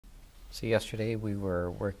So yesterday we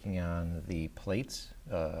were working on the plates,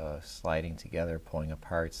 sliding together, pulling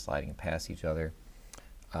apart, sliding past each other.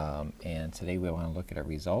 And today we want to look at our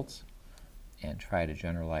results and try to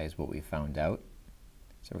generalize what we found out.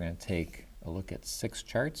 So we're going to take a look at 6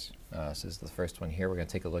 charts. This is the first one here. We're going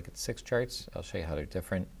to take a look at 6 charts. I'll show you how they're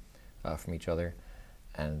different from each other.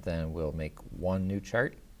 And then we'll make one new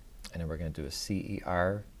chart. And then we're going to do a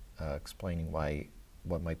CER explaining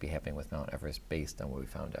what might be happening with Mount Everest based on what we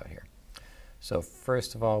found out here. So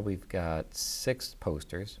first of all, we've got 6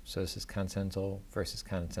 posters. So this is continental versus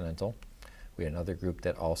continental. We had another group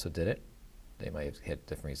that also did it. They might have had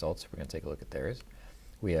different results. We're going to take a look at theirs.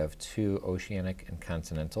 We have 2 oceanic and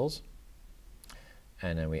continentals.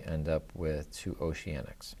 And then we end up with 2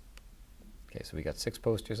 oceanics. Okay, so we got 6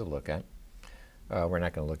 posters to look at. We're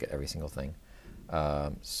not going to look at every single thing.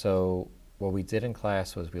 So what we did in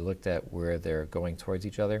class was we looked at where they're going towards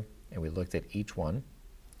each other, and we looked at each one.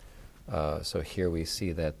 So here we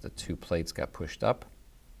see that the 2 plates got pushed up.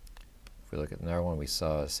 If we look at another one, we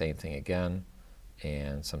saw the same thing again,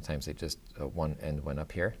 and sometimes they just, one end went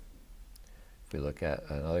up here. If we look at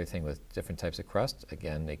another thing with different types of crust,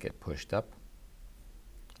 again, they get pushed up.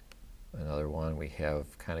 Another one we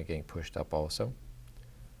have kind of getting pushed up also.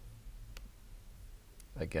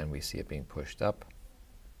 Again, we see it being pushed up.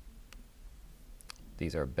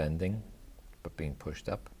 These are bending, but being pushed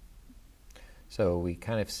up. So we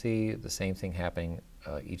kind of see the same thing happening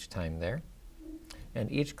each time there. And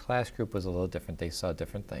each class group was a little different. They saw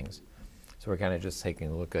different things. So we're kind of just taking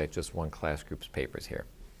a look at just one class group's papers here.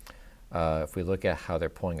 If we look at how they're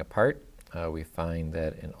pulling apart, we find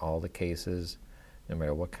that in all the cases, no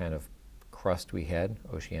matter what kind of crust we had,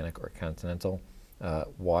 oceanic or continental,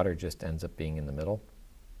 water just ends up being in the middle.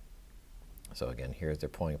 So again, here's they're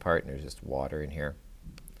pulling apart, and there's just water in here.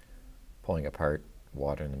 Pulling apart,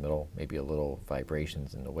 water in the middle, maybe a little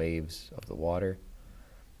vibrations in the waves of the water.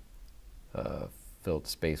 Filled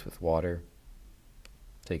space with water.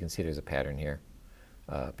 So you can see there's a pattern here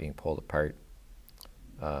being pulled apart.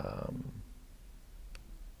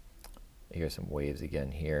 Here's some waves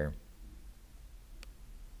again here.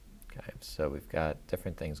 Okay, so we've got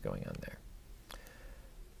different things going on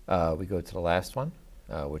there. We go to the last one,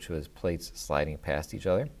 which was plates sliding past each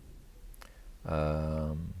other.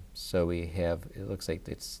 So we have, it looks like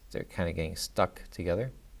they're kind of getting stuck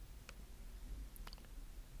together.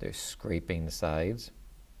 They're scraping the sides.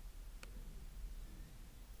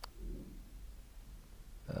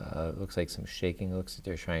 It looks like some shaking. It looks like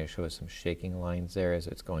they're trying to show us some shaking lines there as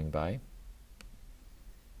it's going by.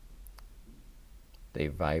 They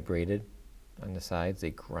vibrated on the sides.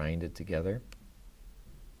 They grinded together.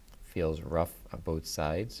 Feels rough on both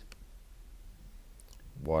sides.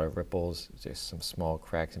 Water ripples. There's some small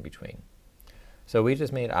cracks in between. So we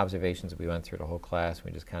just made observations. We went through the whole class.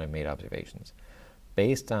 We just kind of made observations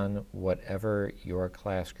based on whatever your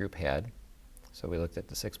class group had. So we looked at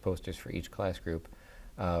the 6 posters for each class group.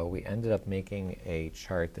 We ended up making a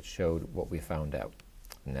chart that showed what we found out,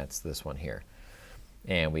 and that's this one here.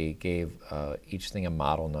 And we gave each thing a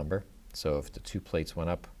model number. So if the 2 plates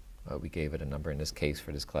went up, we gave it a number. In this case,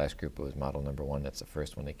 for this class group, it was model number 1. That's the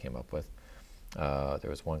first one they came up with. There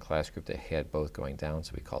was one class group that had both going down,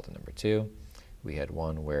 so we called it number 2. We had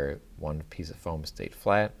one where one piece of foam stayed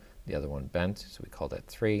flat, the other one bent, so we called that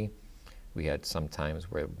 3. We had some times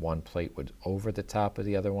where one plate would over the top of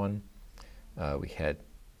the other one. We had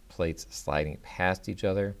plates sliding past each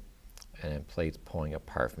other, and then plates pulling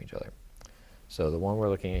apart from each other. So the one we're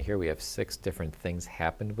looking at here, we have 6 different things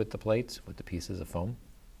happened with the plates, with the pieces of foam.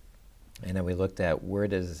 And then we looked at where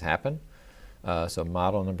does this happen. So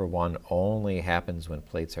model number 1 only happens when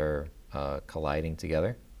plates are colliding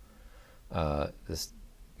together. This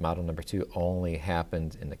model number 2 only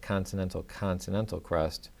happened in the continental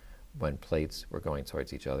crust when plates were going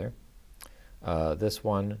towards each other. This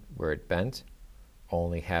one, where it bent,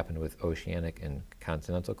 only happened with oceanic and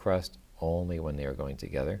continental crust, only when they were going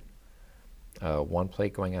together. One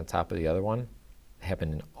plate going on top of the other one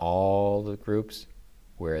happened in all the groups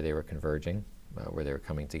where they were converging, where they were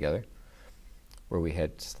coming together. Where we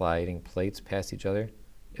had sliding plates past each other,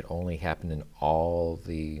 it only happened in all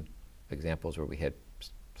the examples where we had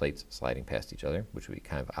plates sliding past each other, which would be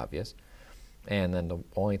kind of obvious. And then the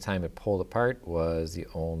only time it pulled apart was the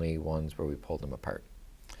only ones where we pulled them apart.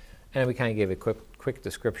 And we kind of gave a quick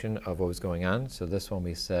description of what was going on. So this one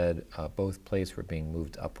we said both plates were being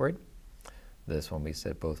moved upward. This one we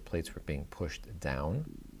said both plates were being pushed down.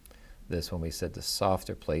 This one we said the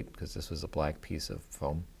softer plate, because this was a black piece of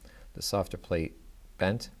foam, the softer plate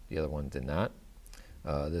bent, the other one did not.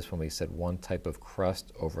 This one we said one type of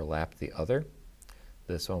crust overlapped the other.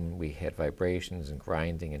 This one we had vibrations and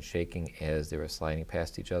grinding and shaking as they were sliding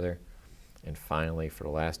past each other. And finally, for the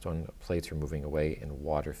last one, plates were moving away and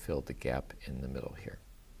water filled the gap in the middle here.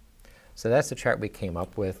 So that's the chart we came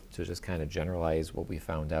up with to just kind of generalize what we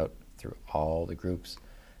found out through all the groups,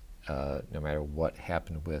 no matter what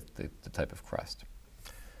happened with the type of crust.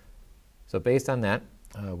 So based on that,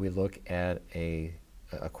 we look at a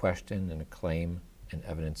question and a claim and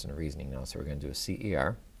evidence and reasoning now. So we're going to do a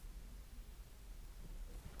CER.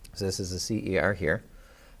 So this is a CER here,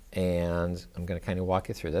 and I'm going to kind of walk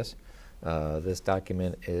you through this. This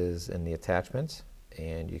document is in the attachments,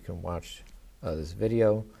 and you can watch this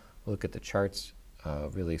video, look at the charts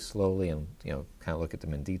really slowly, and kind of look at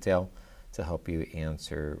them in detail to help you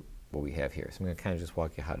answer what we have here. So I'm going to kind of just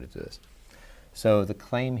walk you how to do this. So the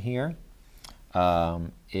claim here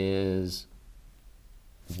is,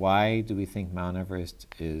 why do we think Mount Everest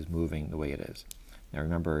is moving the way it is? Now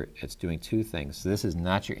remember, it's doing two things. So this is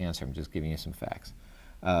not your answer. I'm just giving you some facts.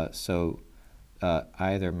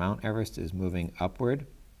 Either Mount Everest is moving upward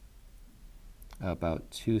about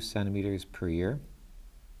 2 centimeters per year,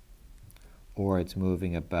 or it's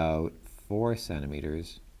moving about 4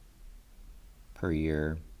 centimeters per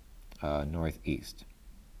year northeast.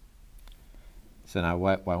 So now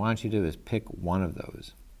what I want you to do is pick one of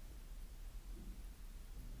those.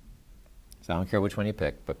 So I don't care which one you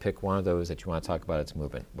pick, but pick one of those that you want to talk about its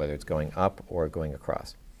movement, whether it's going up or going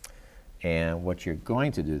across. And what you're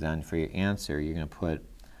going to do then for your answer, you're going to put,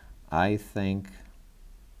 I think,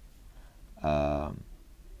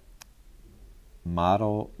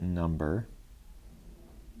 model number,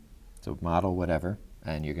 so model whatever,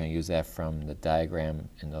 and you're going to use that from the diagram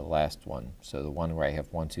in the last one. So the one where I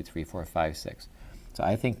have 1, 2, 3, 4, 5, 6. So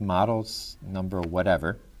I think models number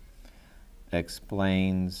whatever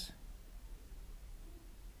explains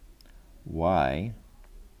why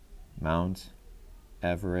Mount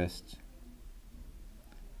Everest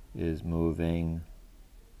is moving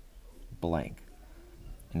blank.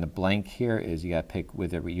 And the blank here is you got to pick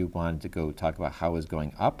whether you wanted to go talk about how it was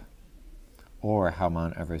going up or how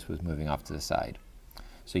Mount Everest was moving off to the side.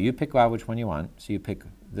 So you pick out which one you want. So you pick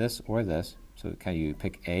this or this. So you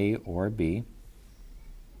pick A or B.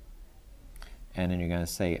 And then you're going to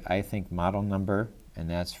say, I think model number, and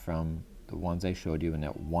that's from the ones I showed you in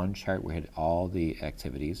that one chart where we had all the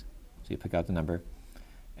activities. So you pick out the number,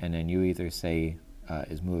 and then you either say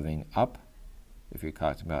is moving up if you're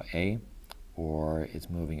talking about A, or it's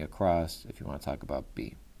moving across if you want to talk about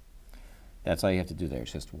B. That's all you have to do there.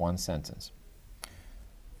 It's just one sentence.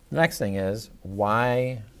 The next thing is,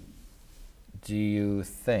 why do you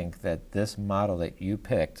think that this model that you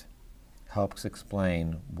picked helps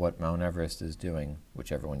explain what Mount Everest is doing,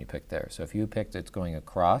 whichever one you picked there? So if you picked it's going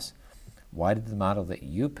across, why did the model that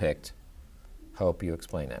you picked help you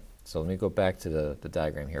explain that? So let me go back to the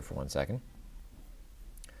diagram here for 1 second.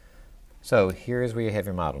 So here's where you have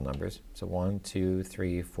your model numbers. So 1, 2,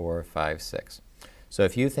 3, 4, 5, 6. So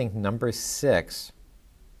if you think number 6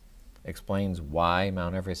 explains why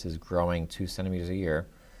Mount Everest is growing 2 centimeters a year,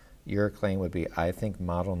 your claim would be, I think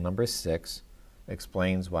model number 6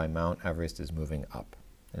 explains why Mount Everest is moving up.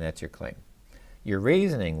 And that's your claim. Your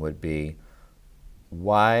reasoning would be,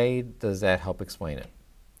 why does that help explain it?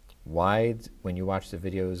 Why, when you watch the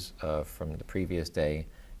videos from the previous day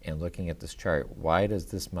and looking at this chart, why does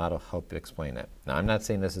this model help explain it? Now, I'm not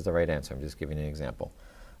saying this is the right answer. I'm just giving you an example.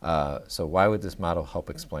 So why would this model help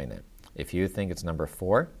explain it? If you think it's number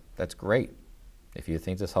 4, that's great. If you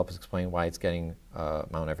think this helps explain why it's getting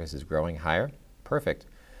Mount Everest is growing higher, perfect.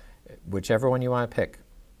 Whichever one you want to pick,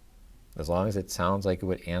 as long as it sounds like it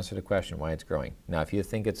would answer the question why it's growing. Now, if you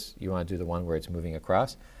think you want to do the one where it's moving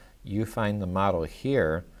across, you find the model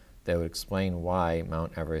here that would explain why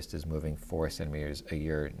Mount Everest is moving 4 centimeters a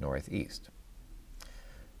year northeast.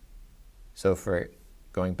 So for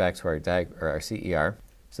going back to our CER,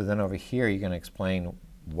 so then over here you're going to explain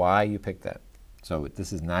why you picked that. So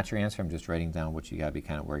this is not your answer. I'm just writing down what you got to be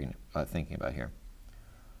kind of thinking about here.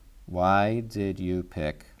 Why did you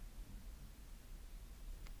pick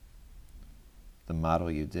the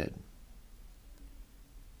model you did?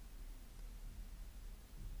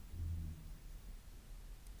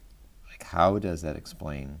 Like, how does that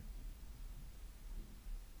explain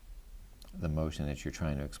the motion that you're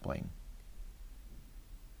trying to explain?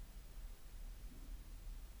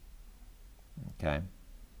 Okay.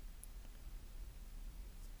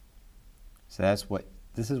 So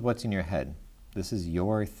this is what's in your head. This is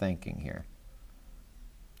your thinking here.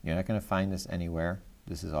 You're not going to find this anywhere.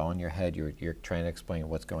 This is all in your head. You're trying to explain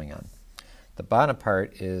what's going on. The bottom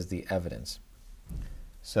part is the evidence.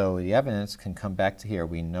 So the evidence can come back to here.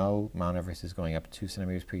 We know Mount Everest is going up 2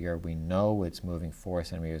 centimeters per year. We know it's moving 4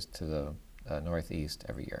 centimeters to the northeast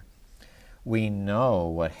every year. We know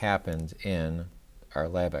what happened in our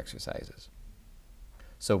lab exercises.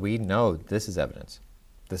 So we know this is evidence.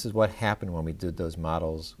 This is what happened when we did those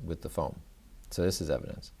models with the foam. So this is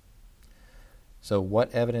evidence. So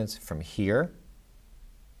what evidence from here?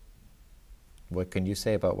 What can you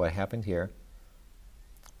say about what happened here?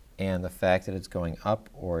 And the fact that it's going up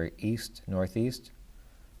or east, northeast?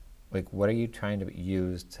 Like, what are you trying to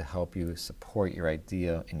use to help you support your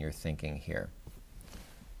idea and your thinking here?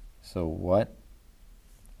 So what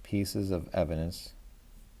pieces of evidence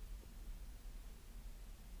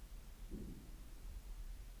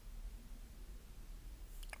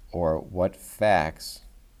or what facts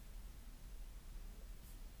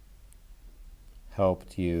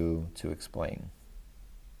helped you to explain?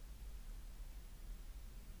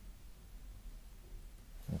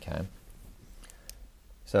 Okay.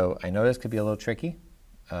 So I know this could be a little tricky.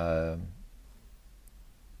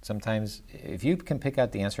 Sometimes if you can pick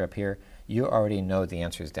out the answer up here, you already know the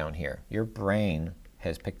answer is down here. Your brain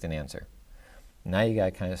has picked an answer. Now you got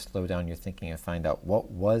to kind of slow down your thinking and find out what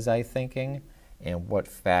was I thinking and what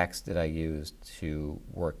facts did I use to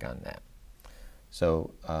work on that.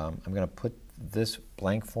 So I'm going to put this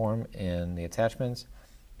blank form in the attachments,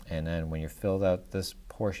 and then when you've filled out this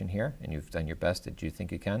portion here and you've done your best that you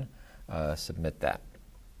think you can, submit that.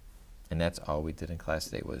 And that's all we did in class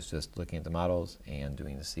today, was just looking at the models and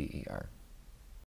doing the CER.